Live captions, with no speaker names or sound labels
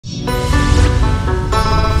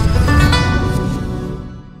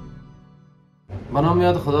به نام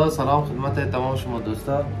یاد خدا. سلام خدمت تمام شما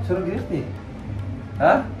دوستا. چرا گرفتی؟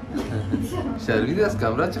 ها؟ شرمیدی از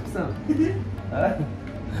کامرا چه قسم؟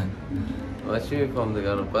 ما چی میفهم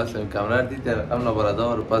دیگه رو پس کامرا دید هم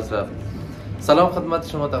نبرده رو پس رفت. سلام خدمت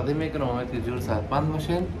شما تقدیم میکنم. امید که جور صحتمند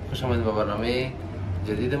باشین. خوش آمدید به برنامه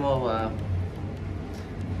جدید ما و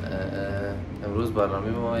امروز برنامه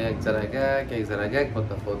ما یک زرگک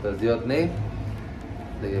متفاوت زیاد نه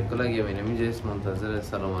دیگه. کلگی من اینجا اسم منتظر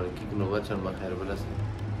سلام علیکی که نوبت چند بخیر برسه.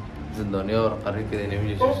 زندانی ها رو قرار که دین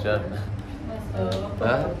اینجا ششتر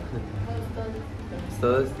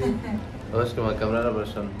استاد هستی؟ باش که من کمره رو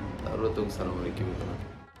برشن رو تو سلام علیکی بکنم.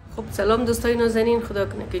 خب سلام دوستای نازنین، خدا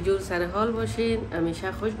کنه که جور سر حال باشین،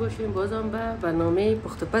 همیشه خوش باشین. بازم به برنامه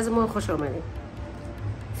پخت و پز ما خوش آمدید.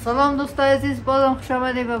 سلام دوستای عزیز، بازم خوش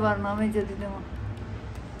آمدید به برنامه جدید ما.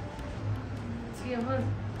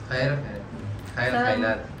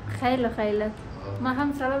 خیلت ما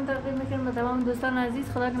هم سلام تقدیم میکنم به تمام دوستان عزیز.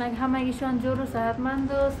 خدا کنه همگیشان جور و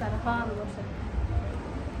صحتمند و سرحال باشه.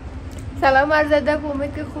 سلام عرض ادب،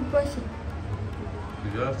 امید که خوب باشید.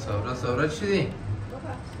 کجا صبره چی دی؟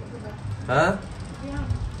 ها؟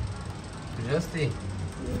 کجاستی؟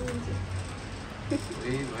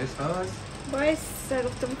 وایس هست؟ وایس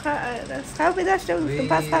گفتم خواب داشته بودم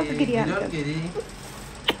پس خواب گریان کرد.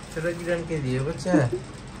 چرا گریان کردی بچه؟ ها؟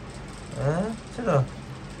 چرا؟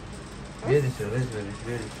 بیاری چرا؟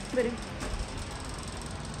 بریم.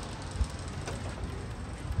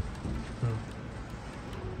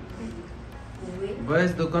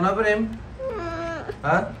 باید دکانا بریم؟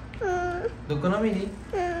 ها؟ دکانا میری؟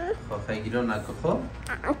 خب خیلی رو نکن. خب؟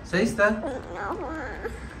 سیسته؟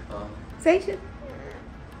 سیشه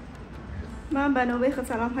من به نوبه خود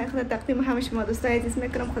سلام های خود تقدیم همه شما دوستای عزیز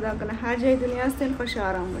میکنم. خدا کنه هر جای دنیا هستین خوش و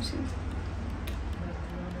آرام باشین.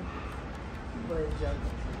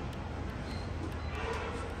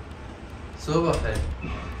 صبح بخیر.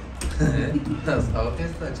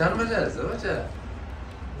 چند بجه است بچه؟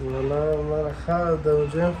 والا من خواب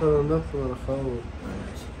دوجه فرنده فرخواه بود.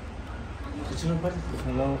 چی رو پرد؟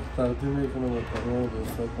 سلام تقدیم میکنم به تمام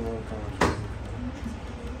دوستا که ما تماشای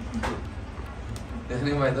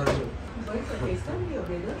یعنی میدان شد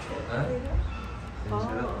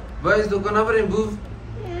باید دکانا بریم بوف.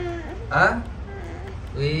 ها؟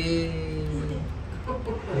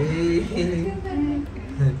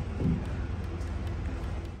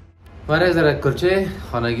 برای زره کلچه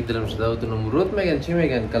خانگی دلم شده و تونم روت میگن چی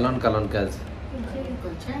میگن؟ کلان کز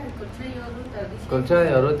کلچه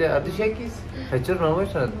یا روت اردیش یکیست؟ چرا نامش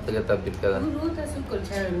دیگه تبدیل کردن؟ روت از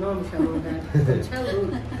کلچه نامش آوردن. کلچه و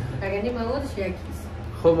روت اگر نیم موادش یکیست.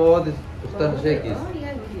 خب مواد پختنش یکیست؟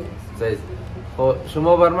 سیست. خب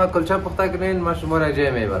شما بر من کلچه پخته کنین، من شما را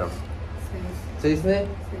جای میبرم. سیست نه؟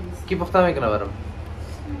 کی پخته میکنه برم؟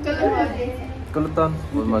 کلتان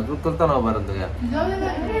مجبور کلتان آورد دیگه.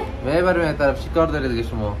 میبرم این طرف. چی کار دارید دیگه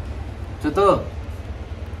شما؟ چطور؟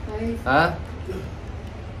 ها؟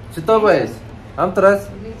 چطور باید؟ هم ترس؟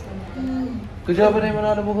 کجا بریم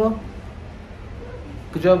اینا رو بگو؟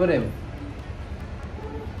 کجا بریم؟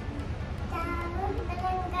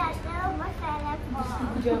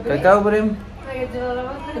 کاکاو بریم؟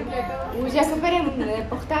 اونجا که بریم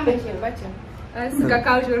پخته میشه بچه. از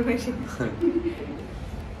کاکاو شروع میشه.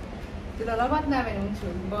 جلالاباد نمیریم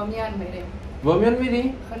چون بامیان میریم. بامیان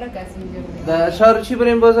میری؟ خلا کسی اینجا بریم. در شهر چی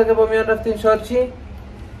بریم بازه که بامیان رفتیم؟ شهر چی؟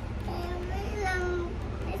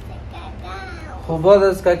 خب بعد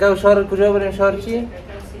از کاکاو شهر کجا بریم؟ شهر چی؟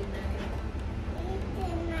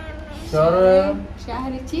 شهر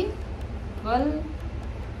چی؟ گل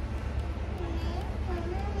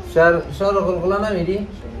شهر غلغله نمیری؟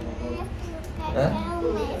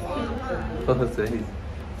 خب صحیح.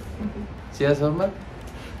 چی هست فرمد؟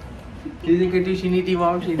 چیزی که توی شنیدی ما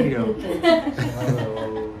هم شنیدیم.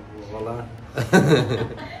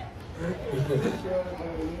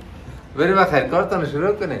 بریم و خیرکارتان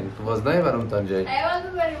شروع کنیم. باز نایی برام تان جایی.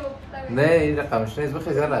 نه این رقمش نیست.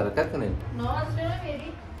 بخی زیاد حرکت کنیم.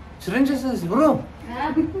 چرا اینجا سازی؟ برو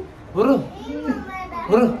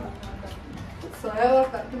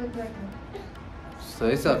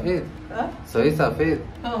سایه سفید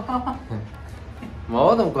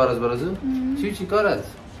موادم کار از برازو؟ چی کار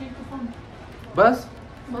است؟ بس؟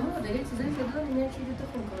 ماما دیگه چیزایی که داریم یه چیزی تو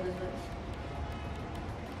خون کار از برش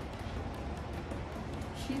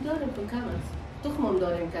چی داریم تو کم است؟ تخمم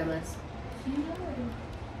داریم کم است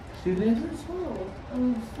چی داریم؟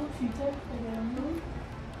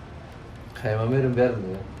 خیمه میرم بیارم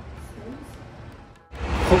دیگه.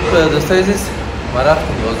 خب دوستای عزیز ما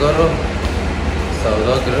رفتیم بازار رو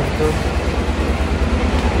سودا گرفت و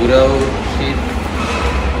بوره و شیر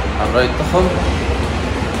همراه تخم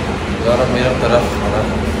دارم میرم طرف خانه.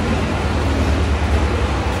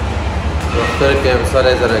 بخاطر که امسال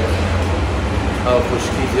یه ذره هوا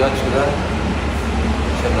خشکی زیاد شده.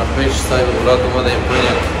 چند وقت پیش صاحب اولاد اومده این پایین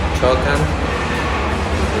یک چا کند.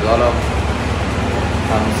 دیگه حالا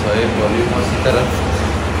همسایه بالی ما سی طرف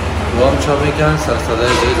رو هم چا میکن، سر صدای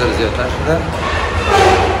زوی ذره زیادتر شده.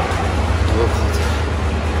 بخاطر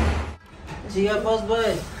چیه باز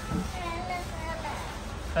باید؟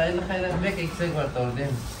 خیلی بیا که کسی بار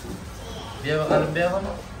توردیم. بیا بغلم بیا بالا.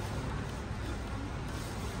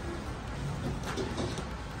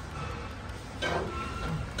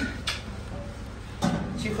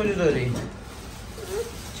 چی خوری داری؟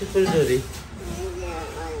 چی خوری داری؟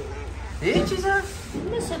 یه چیزا؟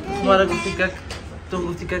 مارا گفتی که تو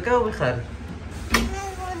گفتی کاکاو بخر.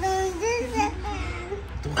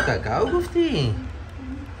 تو کاکاو گفتی؟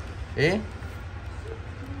 اه؟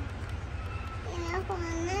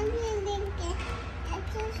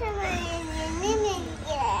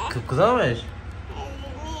 کدامش؟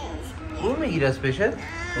 اون میگیره از پیشت؟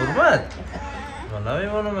 حرمت؟ من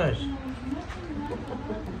نمیمانمش.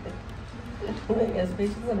 از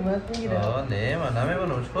پیشت حرمت میگیره؟ نه من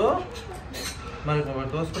نمیمانمش. خب؟ من کمر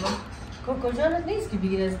تو باز کنم؟ کوکو جانت نیست که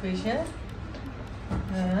بگیره از پیشت؟ بچه؟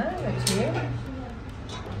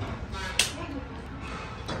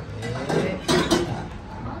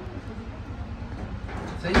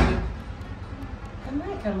 سیدی؟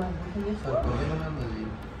 کمر بکنی سر کاری من اندازی.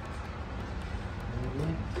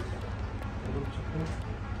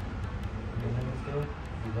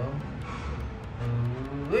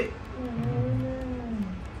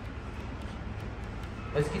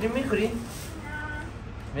 اسکریم میخوری؟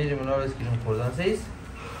 میریم اونا رو اسکریم خوردن سیز؟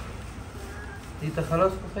 دیتا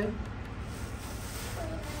خلاص بخوای؟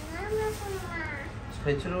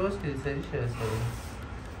 خیلی چرا باز کردی سریع شد از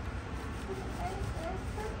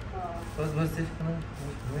سریع باز تیف کنم؟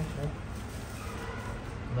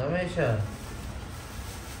 نمیشه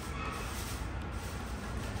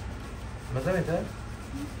مزه میتر؟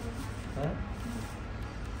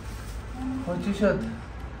 خود چی شد؟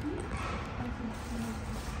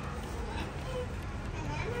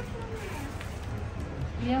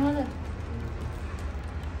 بیا مادر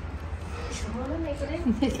شما نمیگیره؟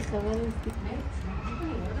 خبر هستی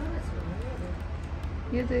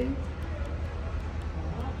یه داری؟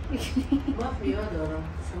 ما یاد دارم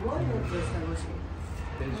شما یاد داشته باشید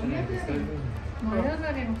ما یاد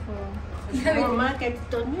داریم خب شما من که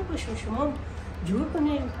تانی باشم شما جور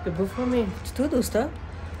کنیم که بفهمیم چطور دوستا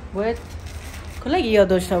باید کلگی یاد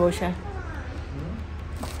داشته باشه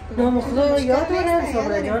نام خدا یاد دارن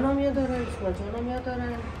صابر جان هم یاد دارن شما جان هم یاد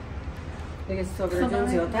دارن دیگه صابر جان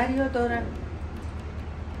زیادتر یاد دارن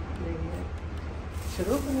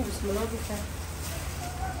شروع کنیم بسم الله بکن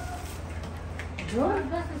جان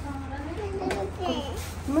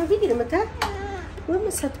ما بگیرم تا و من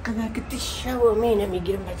صدقه وقتی شو مینه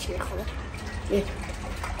میگیرم بچه خدا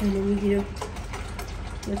اینو میگیرم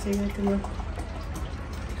مثلا ما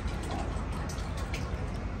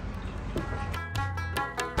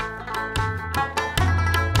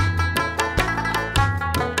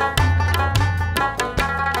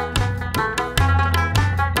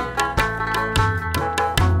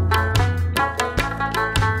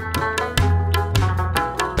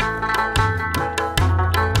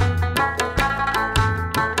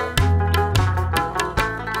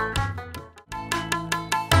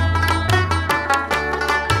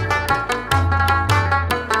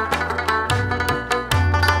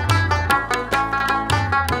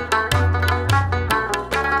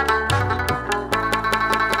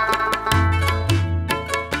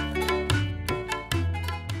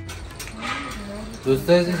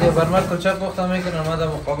دوستای عزیز یه برمار کلچه پختم میکنم اومدم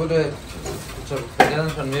مقابل کلچه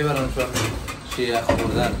پختگیرنشان میبرمشان شیریخ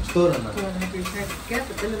خوردن چطور نه؟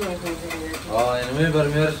 اینو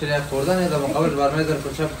میبرم میاره شیریخ خوردن یا مقابل برمای در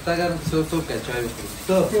کلچه پختگیرن که صبح که چای بخوریم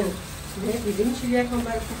تو؟ نه دیدیم شیریخ هم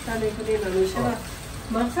برای پختن میکنیم همیشه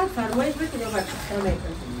مقصد فرمایش بکنیم برای پختن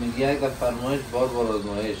میکنیم میگه اگر فرمایش بار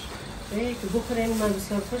آزمایش که بخوریم من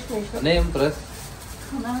بسیار خوش میشم نه اون درست؟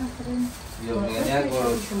 یعنی یک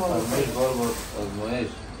بار فرمایش بار آزمایش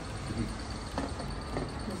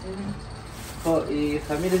خب این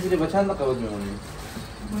خمیر زیر با چند دقیقه بود میمونیم؟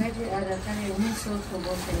 باید عادتا نیم ساعت رو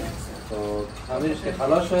باشه خب خمیرش که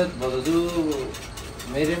خلاص شد بعد از او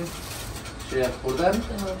میریم شیریخ خوردن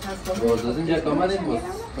بعد از اینجا که آمدیم باز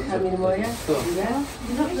خمیر مایه تو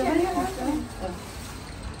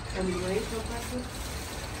خمیر مایه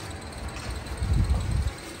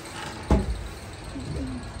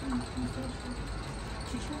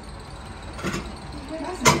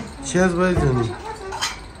چی از باید زنی؟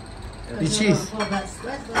 ای چیست؟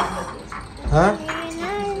 ها؟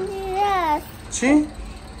 چی؟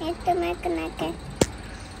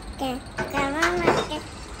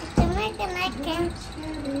 که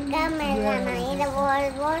گم میزنه این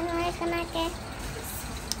بول میکنه که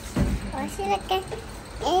باشیده که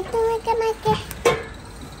این تو میکنه که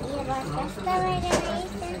یه باشکسته میکنه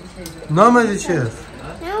نامزی چی هست؟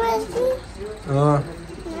 نامزی؟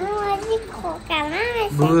 نامزی کلمه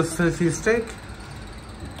میشه بروستی استیک؟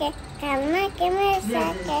 که کلمه که میشه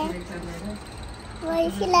که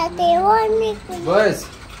بایشی لطیوان میکنه باز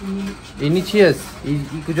اینی چی است؟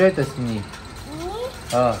 این کجایت است اینی؟ اینی؟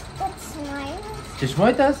 ها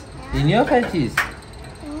چشمایت است؟ اینی ها خیلی چیست؟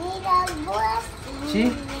 اینی لالبو است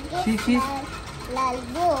چی؟ چی؟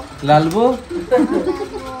 لالبو لالبو؟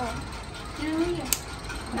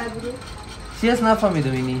 چی است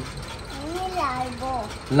نفهمیدم اینی؟ اینی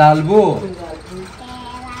لالبو لالبو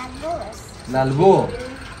لالبو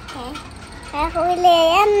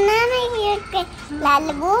خویلیم نمیگیر که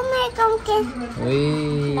لالبو میگم که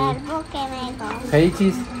وی لالبو که میگم خیلی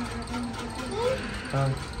چیز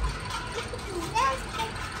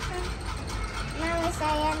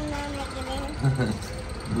نمیشایم نمیگیریم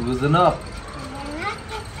بوزناق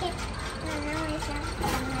نمیشم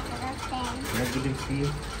نگیریم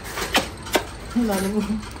چی؟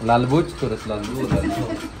 لالبو چطور است؟ لالبو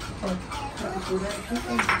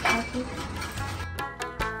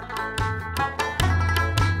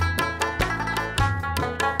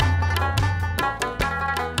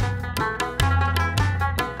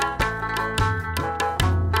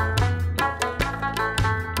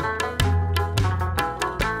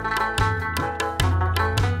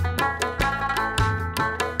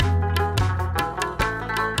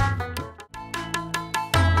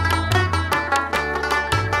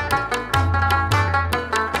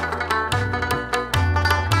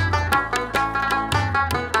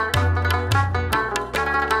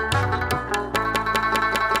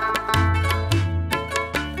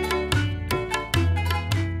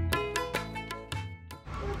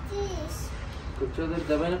کلچه داری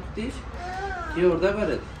دبای نقطیش؟ کی ارده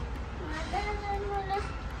برد؟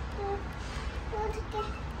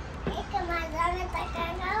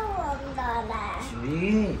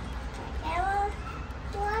 چی؟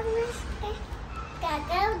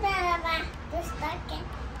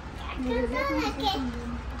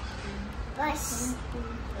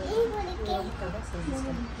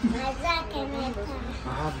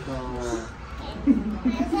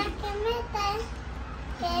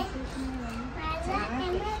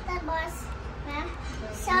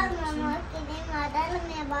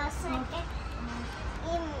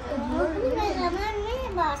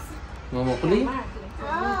 موموقلی؟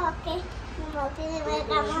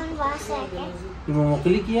 این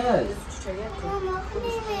موموقلی کی است؟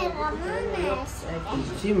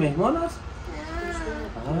 چی مهمان است؟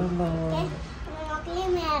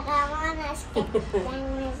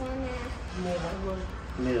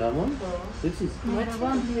 مهربان؟ چه چیز؟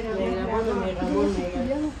 مهربان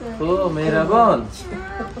اوه مهربان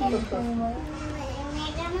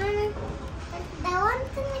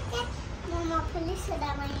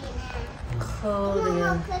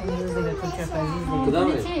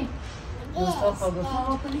کدامه؟ دوستا خواه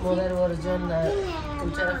گفت مادر وارث جان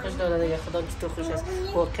کلچه را خوش داره دیگه خدا چطور خوش است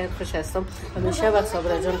واقعا خوش هستم همیشه وقت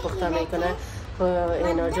صابره جان پخته میکنه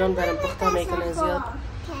اینا جان برام پخته میکنه زیاد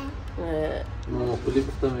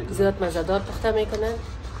زیاد مزدار پخته میکنن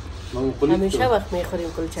همیشه وقت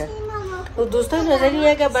میخوریم کلچه دوستان نظری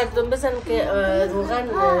اگر بردم بزن که روغن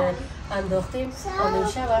انداختیم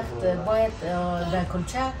همیشه وقت باید در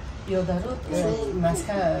کلچه یا در رود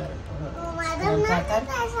مسکه کردن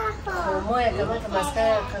ما یک وقت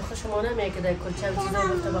مسکه خوشمانه میگه که در کلچه و چیزا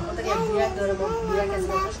گفته بخاطر یک بیرک دارم و بیرک از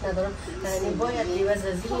خوش ندارم یعنی باید عوض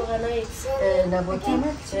از این روغنای نباتی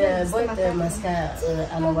باید مسکه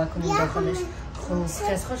علاوه کنیم داخلش خوب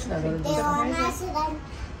کس خوش نداره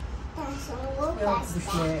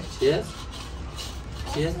چیه؟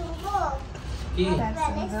 چیه؟ کی؟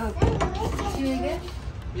 چی میگه؟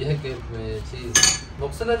 بیا که چیز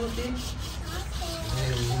مقصد گفتی؟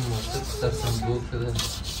 مقصد در صندوق شده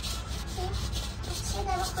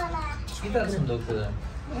چی در صندوق شده؟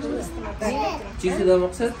 چیزی در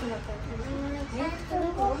مقصد؟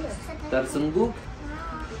 در صندوق؟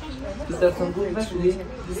 تو در صندوق نشدی؟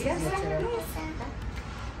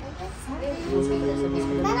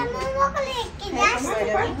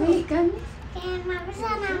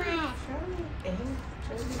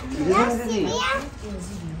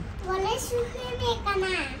 ولی شوخی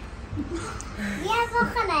میکنه بیا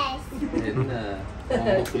بخورش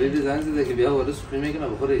نه خلیدی زنگ زده که بیا ولی شوخی میکنه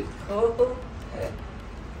بخورید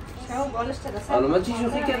حالا ما چی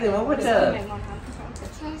شوخی کردیم ها بچه؟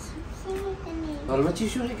 حالا ما چی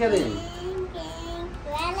شوخی کردیم؟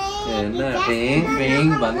 نه بینگ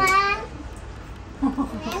بینگ بند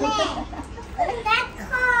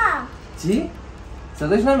چی؟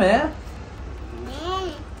 صداش نمیه؟ نه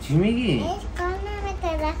چی میگی؟ هیچ کار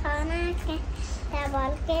نمیده در خانه که در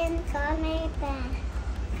بالکن کار نمیده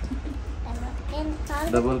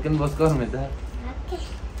در بالکن باز کار میده؟ اوکی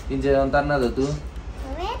اینجا انتر نده تو؟ میده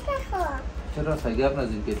خوب چرا سگب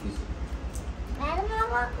نزید که تیز؟ برای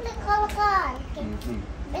ما وقت کار که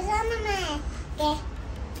بزنمه که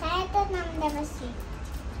سایت نمده بسی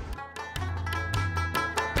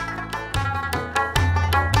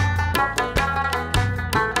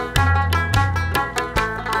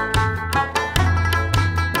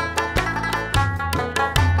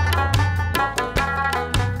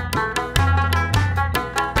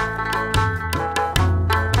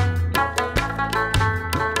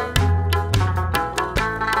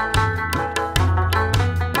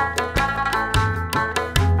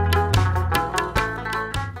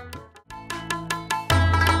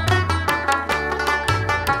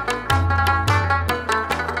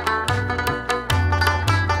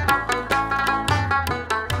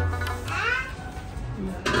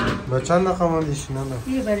با چند نخواهمندیشی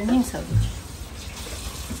نه؟ یه برای نیم ساعت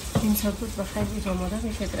این ساکوت بخیر آماده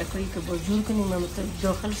میشه ترکایی که با جور کنیم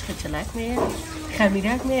داخلش خچلک میه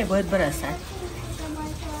خمیرک میه باید برسه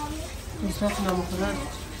میساق نام خدا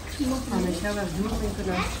همیشه و جور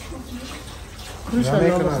میکنن کلشان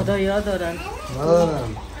نام خدا یاد دارن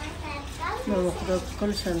ندارم نام خدا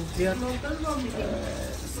کلشان زیاد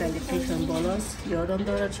سلیقیشان بالاست یادم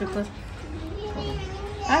دارد شکر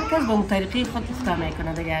هر کس با طریقه خود پخته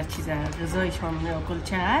میکنه دیگه هر چیز غذایشان یا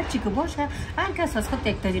کلچه هر چی که باشه هر کس از خود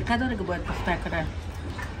یک طریقه داره که باید پخته کنه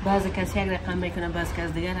بعضی کس یک رقم میکنه بعضی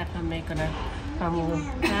کس دیگر رقم میکنه اما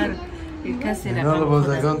هر کسی رقم خود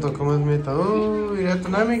بازگان تو کمت میتا اوه ایره تو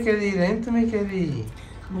نمیکردی ایره این تو میکردی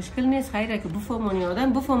مشکل نیست خیره که بفهمانی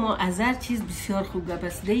آدم بفهمه از هر چیز بسیار خوبه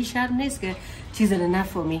بس دیگه شرم نیست که چیز رو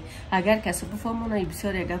نفهمی اگر کسی بفهمونه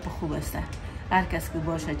بسیار یک گپ خوب است هر کسی که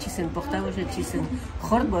باشه چیزی پخته باشه چیزی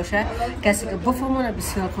خورد باشه کسی که بفهمونه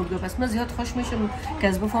بسیار خوبه پس من زیاد خوش میشم که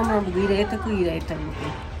از بفهمونم بگو ایره ایتا کو ایره ایتا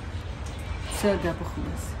بکن بسیار گپ خوب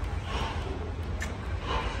است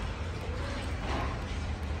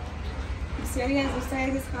بسیاری از دوستای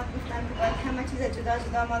عزیز خواب گفتن که باید همه چیز جدا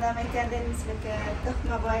جدا آماده میکردین مثل که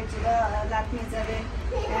تخم باید جدا لط میزده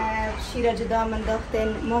شیر جدا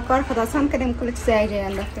منداختین ما کار خود آسان کردیم کل چیز ایجا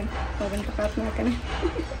انداختیم خواب انتخاب نکنیم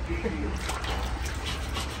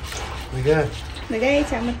دیگه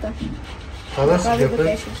هیچ همه تو خلاص خوابی گپه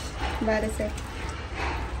بکشش بله سر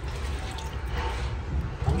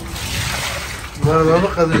مرد آبا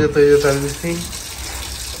قدر جتایی تردیستی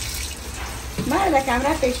مرد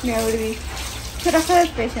کمره پیش می آوردی چرا خودت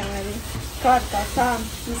پیش آمدی کار داستان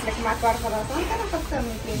مثل که ما کار خود آسان کنم خودتا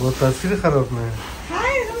میکنی با تصویر خراب نه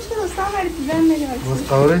های روش که دوستان بری تو زن میدیم باز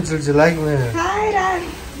قوره جلجلک نه های رن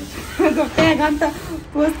گفته یکان تا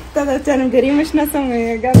پوست تا چنمگری مشناسم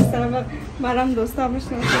یکان سلام مرام دوستا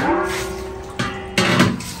مشناسم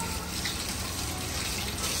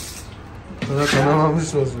خدا کنم هم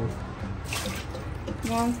مشناسم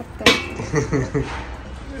ما هم سبتا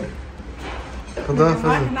خدا حافظ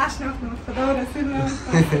نشناختم خدا رسول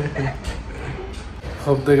نمستم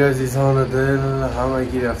خب دیگه عزیزان دل همه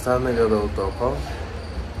گی رفتن دیگه در اتاقا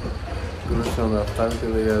گروشان رفتن که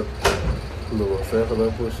دیگه لباسه خدا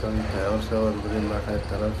پوشن تیار شود بریم بخیر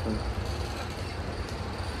طرف شد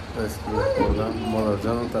اسکی بودم مادر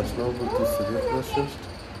جانم تشنا بود تو صدیق باششت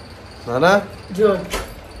نانا جون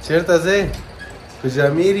چرت ازه؟ کجا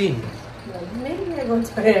میری؟ نمیگم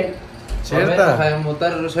تو چرتا؟ خواهیم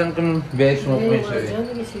موتر روشن کنم بیای شما پایین شوی جان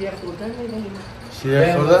دیگه شیریخ بودن میدهیم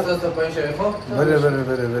شیریخ خورده؟ پایین شوی خب؟ بره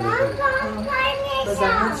با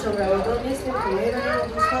زحمت شما روادار نیستیم که میرنیم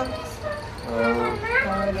دوستان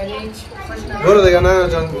برو دیگه نه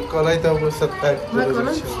جان کالای تا بود ست پک ما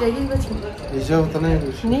کنم شدگی بچیم ایجا بوتا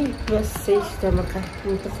نمیدوش نه بس سیش دمقه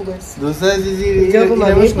تو خوب است دوستا عزیزی ایجاب ایره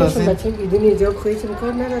مالیه کنشون مشناسین بچیم بدون ایجاب خویی چه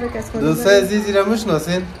مکار نداره کس کنم دوستا عزیزی را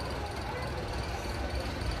مشناسین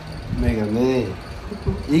میگم نه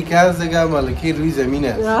این که از دیگه ملکی روی زمین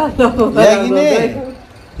است یکی نه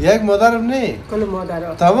یک مادرم نه کل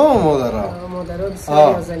مادرها تمام مادرها مادرها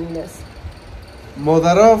بسیار نازنین است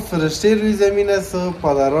مادرها فرشته روی زمین است و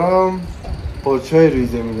پدرام پادشاه روی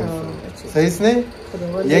زمین است صحیح است نه؟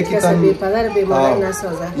 یکی تان بی پدر بی مادر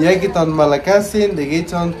نسازه یکی تان ملکه هستین دیگه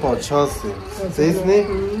تان پادشاه هستین صحیح است نه؟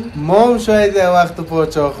 ما هم شاید یه وقت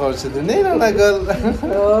پادشاه خواه شده نه نگل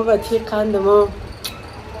بچه قند ما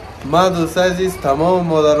ما دوست عزیز تمام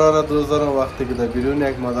مادرها را دوست دارم وقتی که در بیرون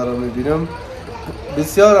یک مادر را میبینم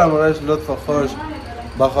بسیار امرایش لطفا خوش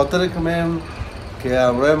به خاطر که میم که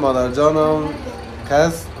امرای مادر جانم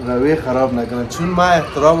کس روی خراب نکنه چون من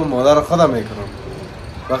احترام مادر خودم میکنم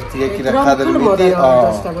وقتی یکی را قدر میدی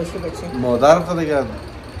مادر خود دیگه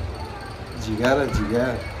جیگر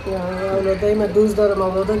اولادای من دوست دارم،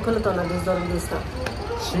 اولادای کلتان دوست دارم دوستم.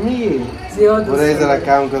 چی میگی؟ زیاد دوست برای ذرا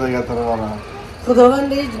کم که دیگه تو رو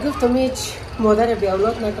خداوند هیچ گفتم هیچ مادر بی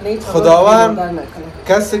اولاد نکنه، هیچ خداوند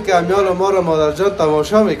کسی که امیال ما رو مادر جان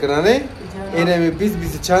تماشا میکنه نه؟ اینه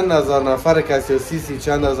 20 چند هزار نفر کسی 30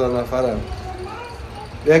 چند هزار نفر هم.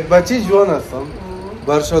 یک بچه جوان هستم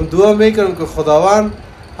برشان دعا میکنم که خداوند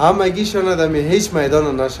همگیشان دمی هیچ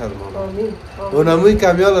میدان نشرمانه. اونموی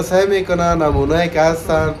کمیال سعی میکنن نمونه‌ای که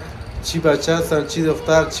هستن، چی بچه هستن، چی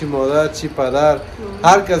دختر، چی مادر، چی پدر،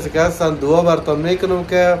 هر کسی که هستن دعا برتان میکنم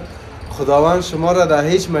که خداوند شما را در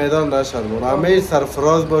هیچ میدان نشرمانه. همه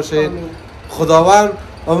سرفراز باشید. خداوند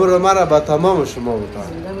عمر مرا به تمام شما بده.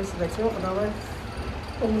 زنده باشید بچه‌ها، خداوند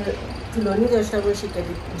عمر طولانی داشته باشید که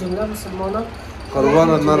جمله مسلمانان.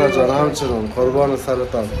 قربانت نانا جان، همچنان قربان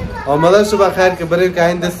سرتان. آماده شو بخیر که بریم که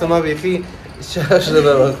این دست ما بیخی شش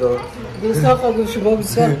شده بخور. دوستا خوب شما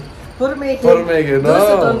بسیار پر میگه نه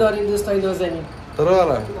دوستان داریم، دوستای نازنین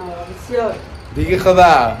تراره بسیار دیگه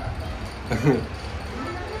خدا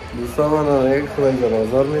دوستا من یک خدا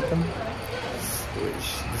آزار میتم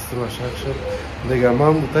دست ما شک شد دیگه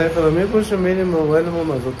ما متای خدا میپوشم میریم موبایل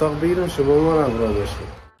ما از اتاق بیرون شما ما رو همراه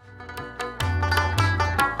باشید.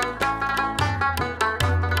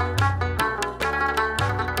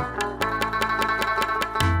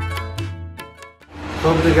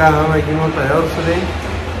 خب دیگه همگی ما تیار شدیم.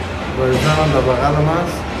 وارث هم در بغل ما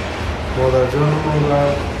است. مادر جانمون و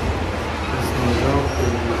اسما جان،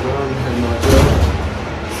 خانگی جان، هما جان،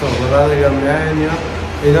 صابره دیگه میاین یا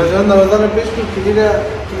اینا جان دروازه رو پیش کن. کلی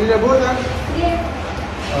را بردن؟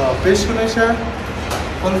 پیش کنیشه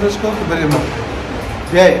خلفش کن که بریم ما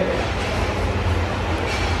بیایی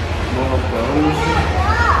ما بارون میشیم.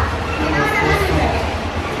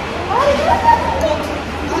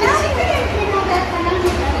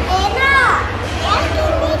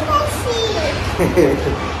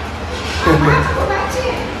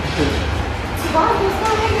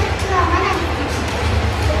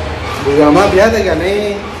 دیگه ما بیا دیگه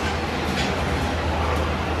نه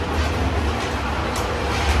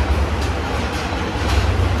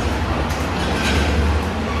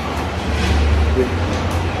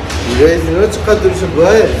دیگه از اینا چقدر دور شد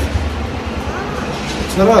باید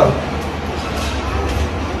چرا؟ ها؟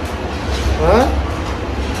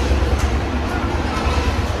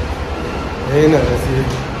 اینه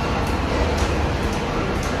رسید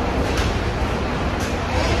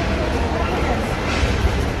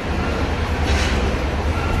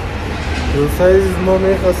دوستای ما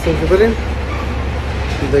میخواستیم که بریم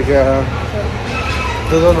دیگه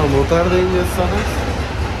دو دانا موتر ده اینجا هست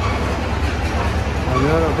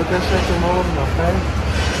همه را بکشه که ما بخیر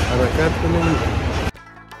حرکت کنیم.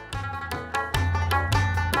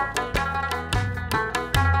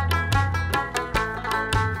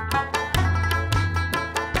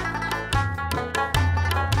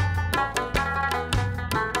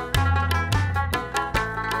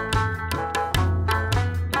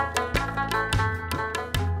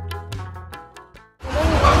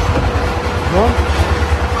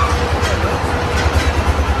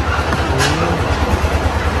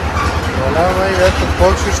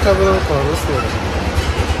 پاک ششتا بدم کارست دارم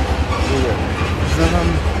زنم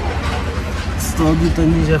استادی تا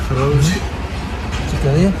نیجا خراب شد چی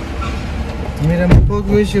کنی؟ میرم پاک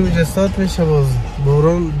میشه و جستات میشه باز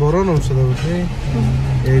باران هم شده بود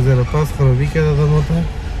یک ذره پس خرابی کرده در موتر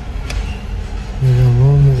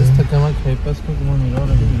میرم دستا کمک خیلی پس کن که ما میرا رو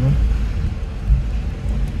ببینم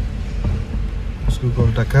اسکو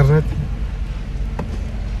کل تکر رد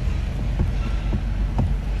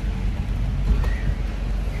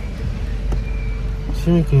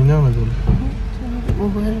چی میکنی نمیدونم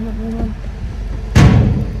موبایل مقیمان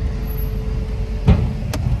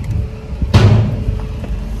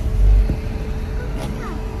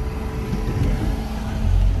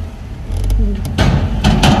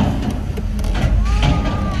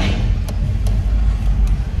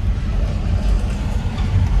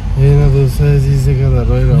اینه دوست عزیزه که در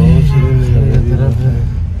رای روان شدیم دیگه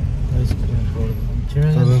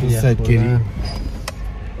طرف سدگیری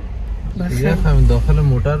دیگه همین داخل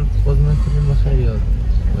موتر باز نکنیم بخیر یاد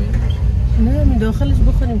نه می داخلش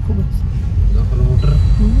بخوریم خوبه داخل موتر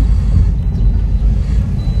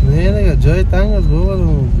نه دیگه جای تنگ از بابا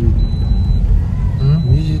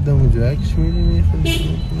میجید دمو جایکش میدیم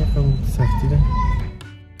میخوام سختی ده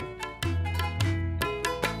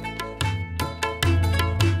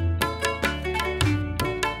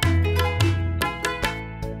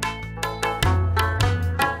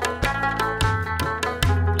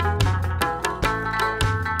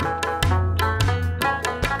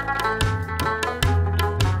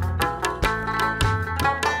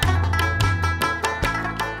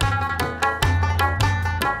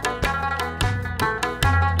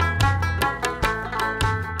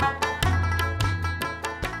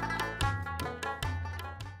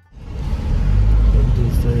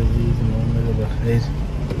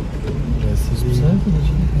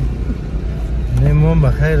نه مام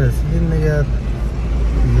بخیر رسیدیم نگرد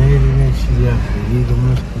میریم شیریخ دیگه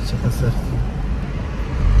دمش چقدر سختی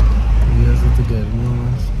ریاضت گرمی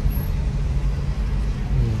هم هست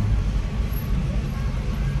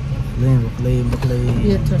بخلیم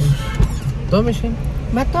یه تاش تا میشیم؟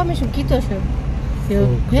 من تا میشم کی تاشم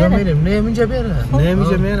کجا میریم؟ نه اینجا بیره نه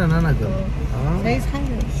اینجا میره نه نگم رئیس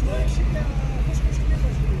خیلی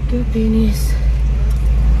دوبی نیست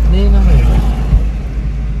نه نمیره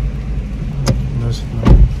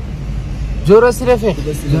جور هستی رفیق؟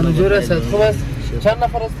 جان جور هست خوب است؟ چند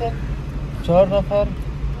نفر هستین؟ 4 نفر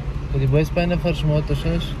بودی باید 5 نفر شما تا 6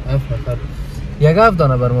 7 نفر یک 7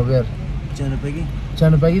 دانه بر ما بیار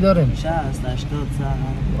چند پگی داریم؟ 60 80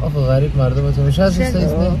 100 آخه غریب مردم هستیم 60 است نه؟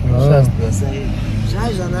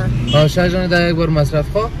 60 دانه 6 دانه در یک بار مصرف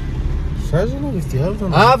خواه؟ 6 دانه گفتی 7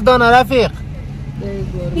 دانه 7 دانه رفیق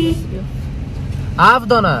 7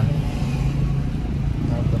 دانه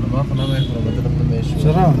ما خونه میخورم بدلم نمیشه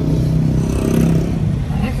چرا؟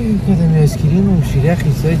 اگه کدام اسکرین و شیریخ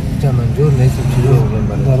ایسای چمنجور نیست چی رو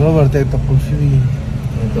بگم در را برده تا قلفی بگیم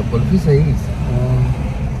تا قلفی صحیح است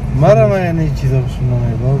مرا ما یعنی چیزا بشون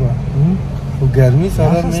نمی بابا و گرمی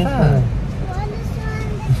سرم میخوره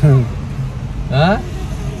ها؟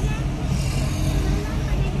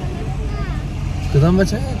 کدام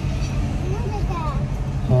بچه؟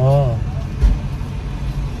 ها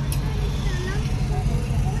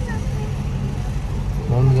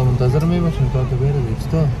ما میگم منتظر میباشیم تا تو بیره دیگه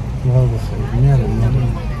چطور؟ ما بخیر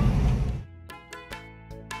میارم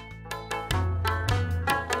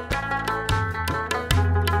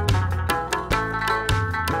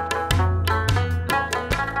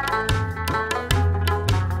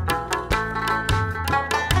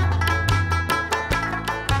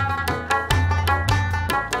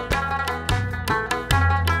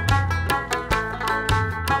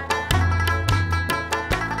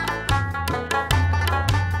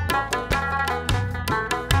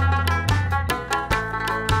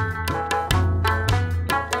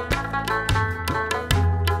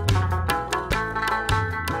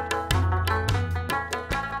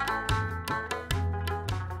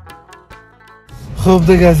خب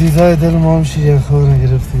دیگه عزیزای دل ما هم شیریخ ها رو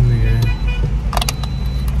گرفتیم دیگه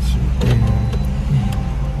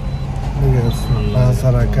از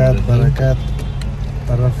حرکت برکت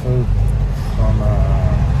طرف خانه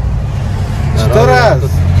چطور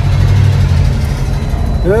است؟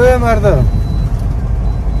 مردم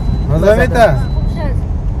مزه میده؟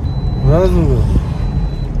 راز بگو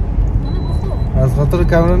از خاطر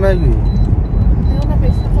کمره نگوی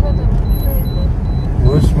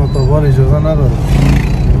باش مطابان اجازه نداره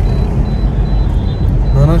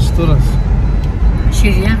نانا چطور است؟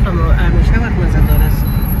 شیریخ هم همیشه وقت مزه داره است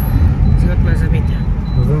زیاد مزه میده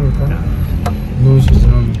مزه میده؟ نوش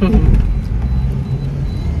جان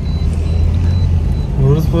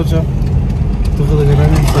روز پاچا تو خود اگر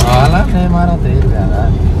نمیده حالا نه مارا دیر بیاده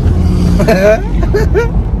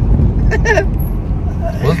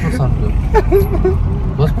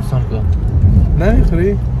باز پرسان کن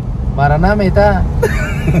نمیخوری؟ مارا نمیده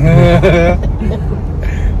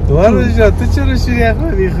وارث جان تو چرا شیریخ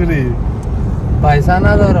نمیخوری؟ پیسه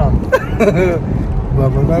ندارم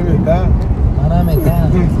بابا نمیده من نمیده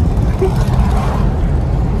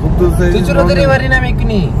تو چرا داری وری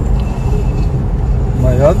نمیکنی؟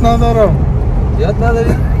 من یاد ندارم یاد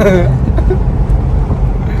نداری؟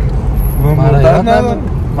 من موتر ندارم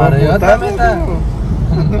من یاد نمیده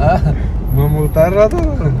من موتر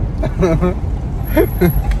ندارم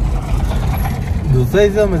دوستای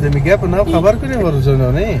عزیزم میگه پر نو خبر کنیم وارث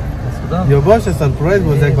جان نه یا باشه سرپرایز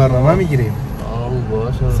باز یک برنامه میگیریم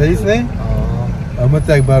باشه صحیح است نه؟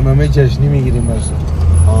 اما یک برنامه جشنی میگیریم باشه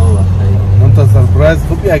بخیر من تا سرپرایز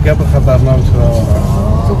خوب یک گپ خطرناک شد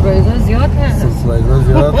سپرایزها زیاد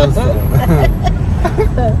هست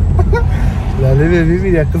لاله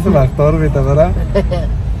ببینید یک قسم اختار بیتا برا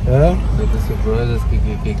سپرایز است که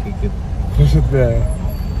خوشت بیایی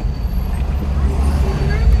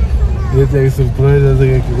یه سپرایز است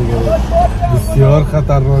که بسیار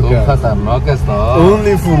خطرناک است خطرناک است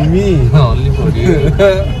only for me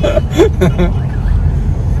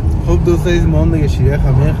خب دوستای ما هم دیگه شیریخ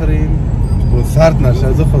هم میخوریم با سرد نشه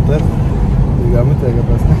از خاطر دیگه همه تگه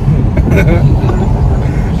پس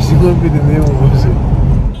شیخون بیدیم نیمون باشه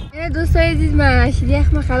اینه دوستای عزیز من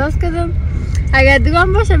شیریخ من خلاص کردم اگر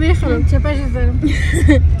دوام باشه میخورم چه پشت دارم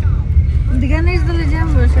دیگه نیست دل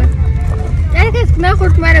جمع باشه یعنی کسی که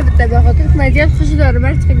نخورد مرا بده به خاطر که من زیاد خوشی دارم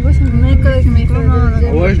مرد که باشه میکنه که میخورم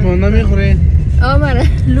اوهش مانده میخوری؟ مرا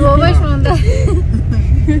لوابش مانده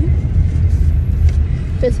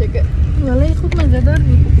تشکر والله خوب مزه دار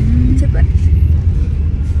بود چه پر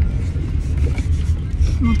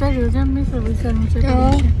موتر رو جمع میشه باید سر موتر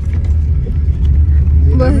میشه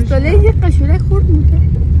باید طاله یه قشوره خورد موتر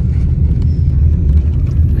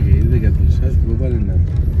دیگه توش هست ببرین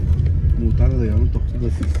موتر دیگه همون تخته دا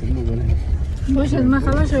سیستم ببرین باشه از من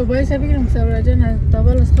خلاص رو باید بگیرم سبرا جان از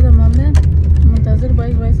تابل از خودم مامده منتظر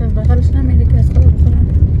باید از بغلش نمیده که از خودم بخورم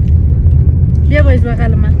بیا باید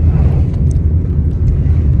بغل من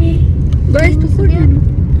باید تو خوردی؟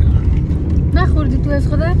 نخوردی تو از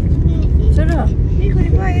خودم؟ چرا؟ میخوری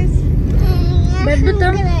باید باید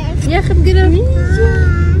بتم یخم گیرم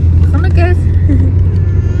خانه کس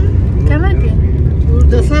کمکه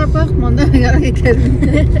دو سر پاک مانده نگره که کردیم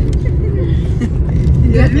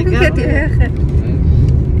گرمی کردی یخه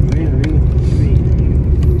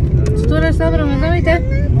چطور صبر مزه میتن؟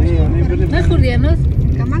 نخوردی هنوز؟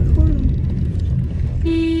 کمک خوردم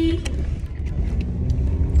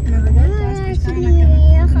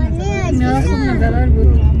نه خوب نظرار بود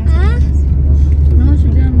نوشو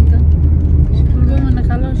جمع میتن خورگو من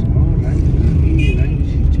خلاص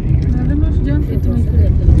نه نوشو جمع که تو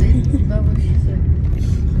میکنی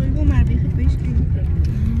خورگو مربیخی پیش کنیم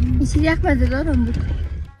این شیریخ مزه دارم بود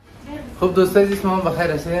خب دوستای عزیز ما بخیر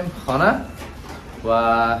رسیدیم خانه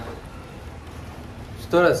و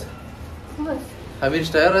چطور است؟ خوب است خبیرش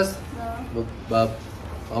تیار است؟ با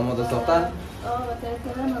آماده ساختن؟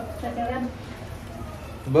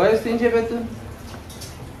 باید اینجا بتون؟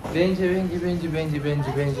 بینجا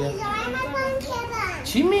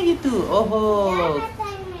چی میگی تو؟ اوهو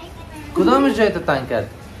کدامش جای تو تنگ کرد؟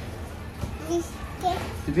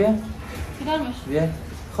 تو بیا بیا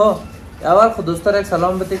خب اول خود دوستا را یک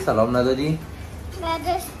سلام بده سلام ندادی؟ و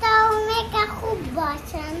دوستا اونه که خوب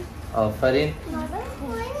باشن آفرین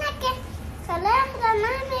اونه که سلام را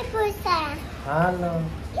من میپوشن حالا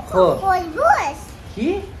خب خویبوست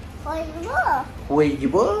کی؟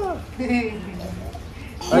 خویبو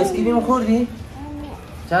آیسکریم خوردی؟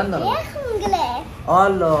 چند دارم؟ یه خونگله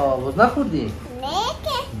حالا باز نخوردی؟ نه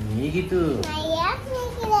که میگی تو نه یک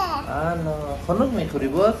میگیره حالا خنک میخوری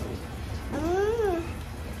باز؟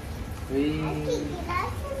 وی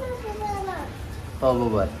خب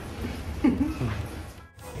ببر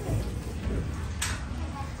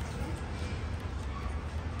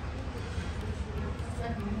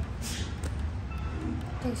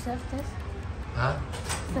سخت است ها؟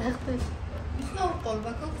 سخت است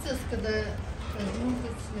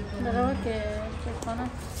دقیقه که چک کنم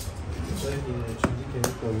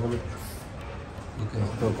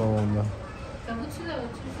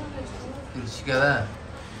چی کرده؟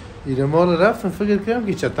 ایره ما رو رفتم فکر کردم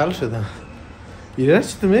که چتل شدم ایره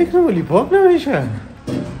چی تو میکنم ولی پاک نمیشه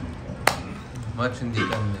ما چون دیگه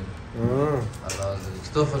الله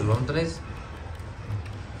چطور خوش هم تنیست؟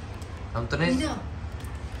 هم تنیست؟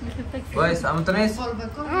 باید هم تنیست؟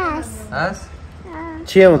 هست؟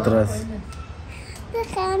 چی هم ترست؟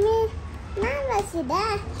 خمیر من رسیده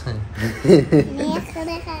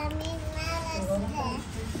میخوره خمیر من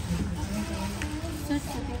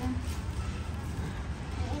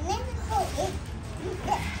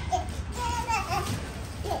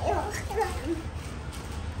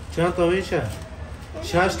چند تا میشه؟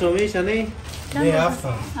 6 تا میشه نه؟ نه 7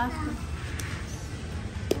 تا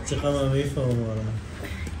چقدر میفهمم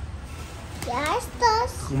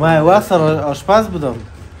من واسه آشپز بودم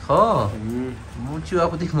خب مون چی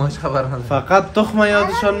وقتی که ماش خبر ندارم فقط تخم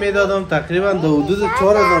یادشان میدادم تقریبا در حدود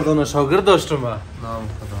 4000 دانه شاگرد داشتم من نام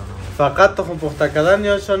خدا فقط تخم پخته کردن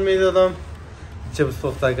یادشان میدادم چه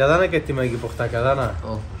پخته کردن که تیمگی پخته کردن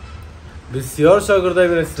بسیار شاگردای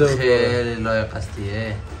برسیده بود خیلی لایق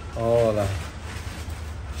هستیه آلا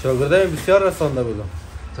شاگردای بسیار رسانده بودم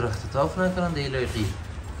تو اختطاف نکنن دیگه لایقی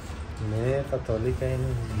نه قطالی که اینه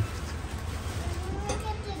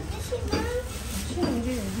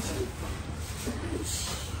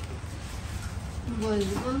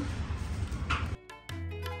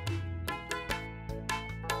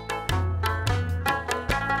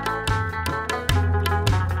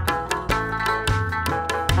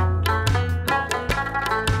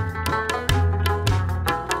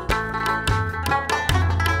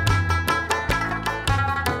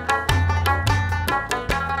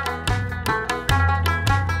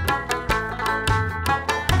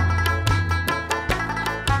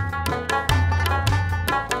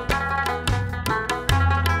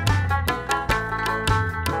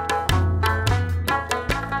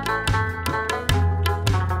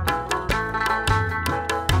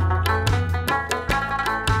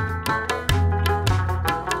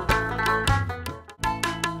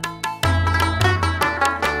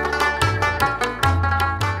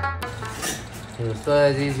دوستای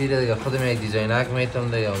عزیز دیگه دیگه خودم یک دیزاینک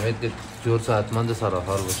میتونم دیگه امید که جور صحتمند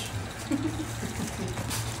سراحار باشه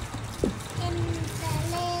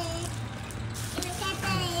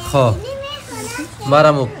خب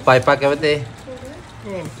مرمو پایپا که بده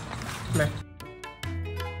نه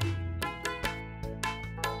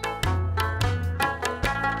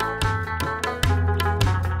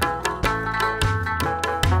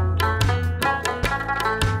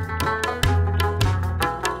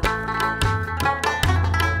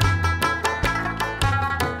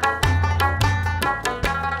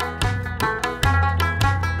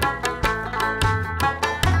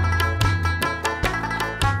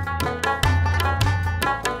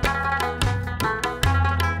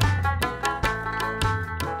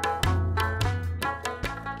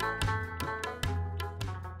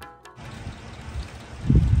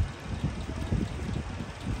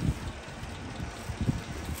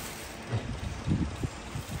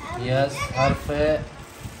یس حرف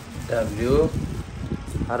دبلیو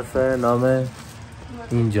حرف نام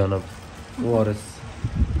این جانب وارث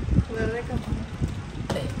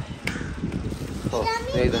خب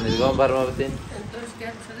یک دانشگاه بر ما بتین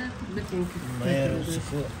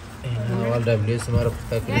اول دبلیو اسم رو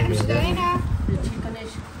پخته کنیم میده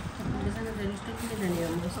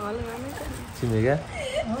چی میگه؟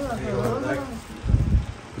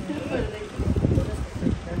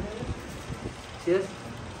 چی است؟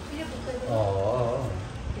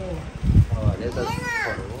 لیتا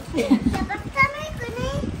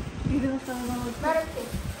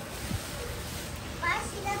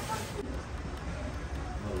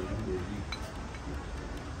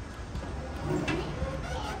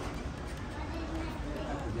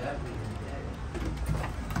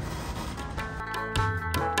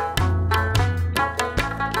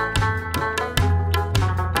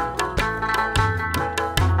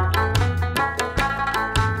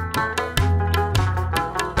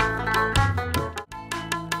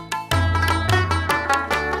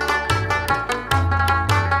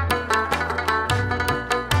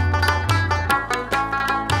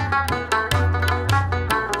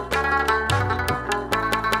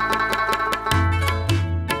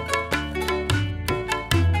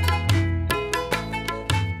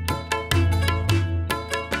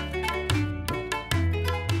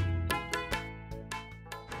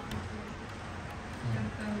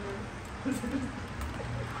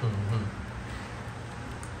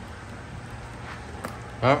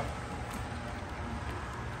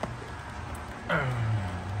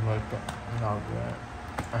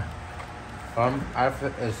ها هم حرف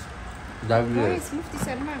اس دبلیو وارث مفتی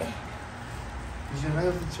سلمان میشه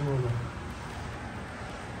نگفتی چی مولا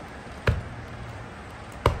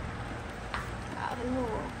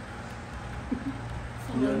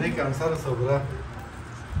یا نکم سر صبره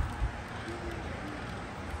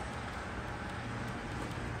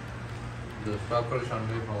دوستا کلشان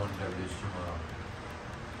میفهمون دبلیو چی مورا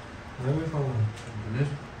نمیفهمم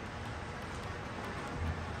نیست؟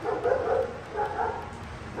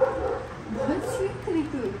 چی کنی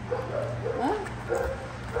تو؟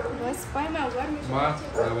 بس پای ما ور میشه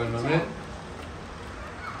ما برنامه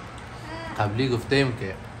قبلی گفتیم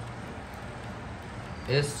که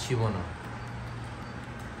اس چی مانا؟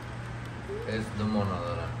 اس دو مانا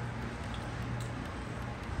دارن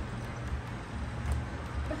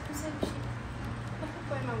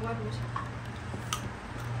پای ما ور میشه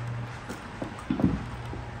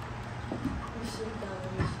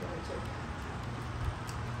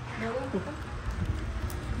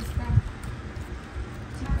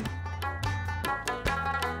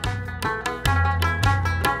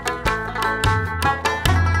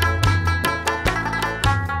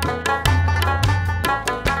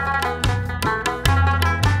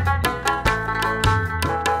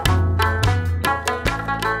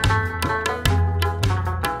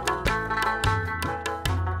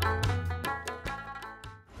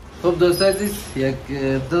خب دوست عزیز یک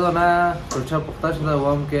دو دانه کلچه پخته شده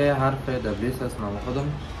و هم که حرف دبلیس است نام خودم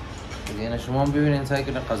دیگه این شما هم ببینید سعی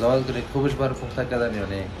کنید قضاوت کنید خوبش برای پخته کردن یا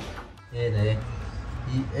نه اینه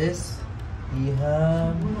ای اس ای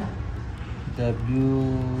هم دبلیو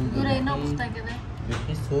دوره اینا پخته کرده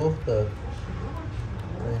بخی سوخته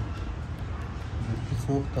بخی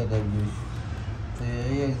سوخته دبلیوش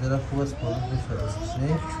یک ذره خوب است پاروف شده است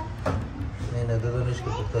نه؟ نه دو دانش که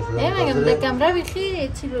پخته شده نه مگه به کمره بخی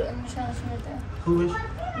چی رو نشانش میده خوبش؟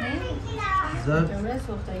 نه؟ زرد؟ کمره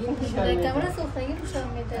سوختگی به نشان میده کمره سوختگی نشان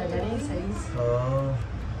میده در این سایز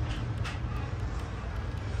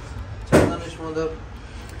چند دانش مادر؟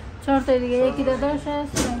 4 تا دیگه یکی داداش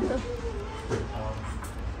هست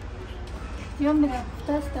یا میره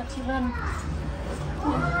پخته است تقریبا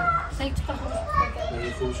سیک چقدر خوش پخته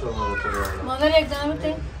کرده خوب شد مادر مادر یک دانه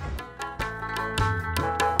بده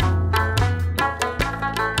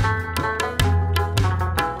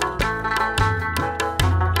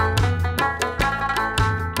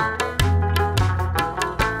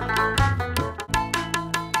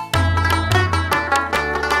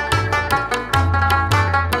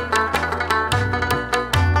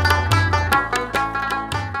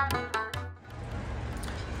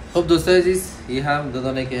خب دوستای عزیز این هم دو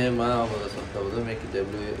دانه که من آماده ساخته بودم،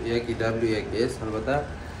 یکی دبلیو یکی اس، البته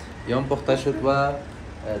یام پخته شد و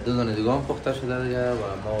دو دانه دیگه هم پخته شده دیگه و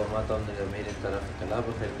ما ورمت هم دیگه میریم طرف کلاب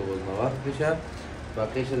بخیر که باز وقت بشه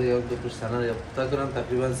باقی شده یک دو پشت سنه یا پخته کنم.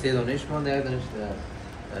 تقریبا 3 دانش مونده، یک دانش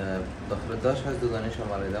داخل داشت هست، 2 دانش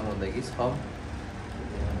هم علیده موندگیست. خب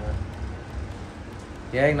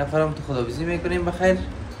یک نفرم تو خداویزی میکنیم بخیر.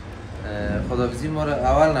 خداویزی ما رو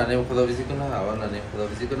اول ننیم خداویزی کنه، اول ننیم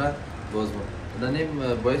خداویزی کنه باز ما ننیم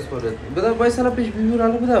باعث خورد بدم باعث سالا پیش بیور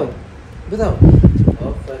حالا بدم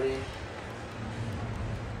آفرین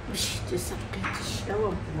بشید سبقیتش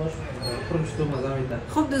دوام باش خورمش تو مزه میده.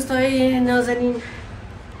 خب دوستای نازنین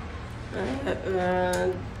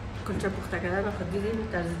کلچه پخته کردن خود دیدیم،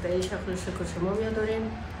 در زدهی شکر شما میاد داریم.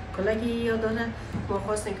 کلگی یاد داره ما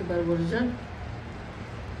خواستن که بر وارجان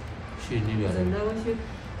شیرینی بیاریم زنده باشید.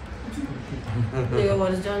 دیگه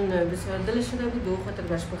وارث جان بسیار دلش شده بود، دو خاطر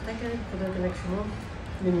بهش پخته کردیم. خدا کنه که شما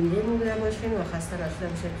بیننده ما بوده باشین و خسته نشده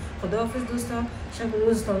باشین. خداحافظ دوستا، شب و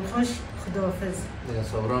روزتان خوش. خداحافظ. دیگه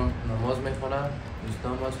صبرام نماز میخونم،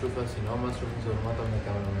 دوستان مصروف است، اینا مصروف است، ظلمات هم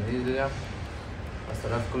نکمرم دیگه از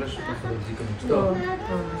طرف کلش رو خداحافظی کنیم. چطور؟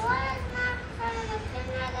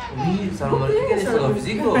 سلام علیکم کنی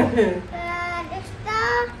خداحافظی کن.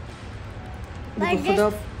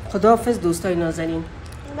 خداحافظ دوستای نازنین.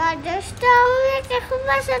 با دوستامونه که خوب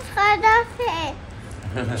باشد.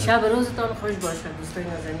 خداحافظ. شب روزتان خوش باشد دوستای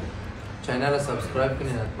نازنین. چینل رو سبسکرایب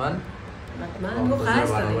کنین حتما. منتظر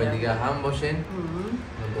برنامه دیگه هم باشین.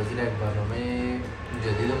 منتظر یک برنامه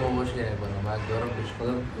جدید ما باشین. یک برنامه دارم پیش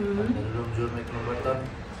خودم رو جور میکنم براتون.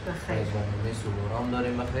 یک برنامه صبحانه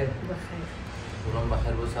داریم بخیر. اونم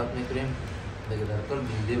بخیر با ثبت میکنیم. دیگه در کل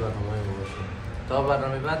بیننده برنامه ما باشین. تا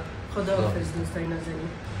برنامه بعد خداحافظ دوستای نازنین.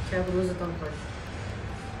 شب روزتان خوش.